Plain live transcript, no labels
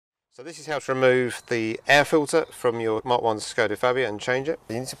So this is how to remove the air filter from your Mk1 Skoda Fabia and change it.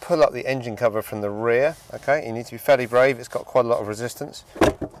 You need to pull up the engine cover from the rear, okay? You need to be fairly brave, it's got quite a lot of resistance.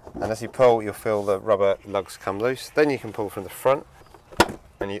 And as you pull, you'll feel the rubber lugs come loose. Then you can pull from the front.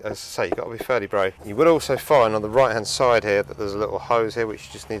 And as I say, you've got to be fairly brave. You will also find on the right hand side here that there's a little hose here which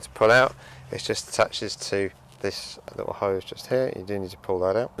you just need to pull out. It just attaches to this little hose just here. You do need to pull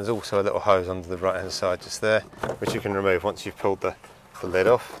that out. There's also a little hose under the right hand side just there, which you can remove once you've pulled the lid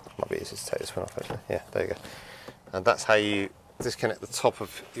off. Might be easy to take this one off actually. Yeah, there you go. And that's how you disconnect the top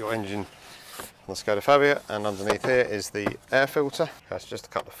of your engine on the Skoda Fabia, and underneath here is the air filter. That's just a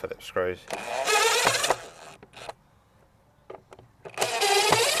couple of Phillips screws.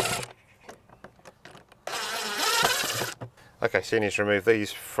 Okay, so you need to remove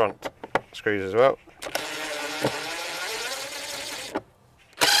these front screws as well.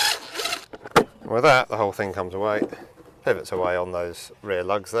 And with that, the whole thing comes away, pivots away on those rear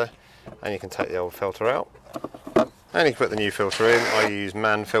lugs there, and you can take the old filter out. And you can put the new filter in. I use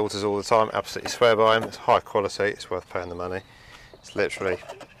MAN filters all the time, absolutely swear by them. It's high quality, it's worth paying the money. It's literally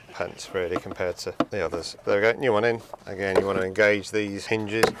pence really compared to the others. There we go, new one in. Again, you want to engage these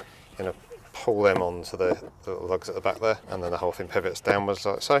hinges. You're going to pull them onto the little lugs at the back there, and then the whole thing pivots downwards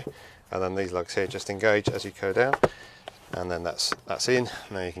like so. And then these lugs here just engage as you go down. And then that's in.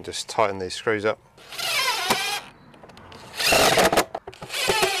 Now you can just tighten these screws up.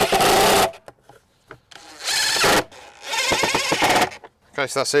 Okay,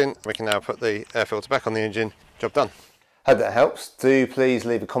 so that's in. We can now put the air filter back on the engine. Job done. Hope that helps. Do please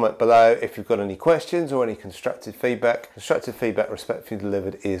leave a comment below if you've got any questions or any constructive feedback. Constructive feedback respectfully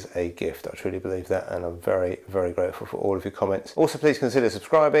delivered is a gift. I truly believe that, and I'm very, very grateful for all of your comments. Also, please consider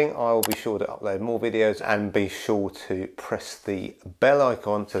subscribing. I will be sure to upload more videos, and be sure to press the bell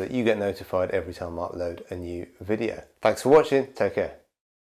icon so that you get notified every time I upload a new video. Thanks for watching. Take care.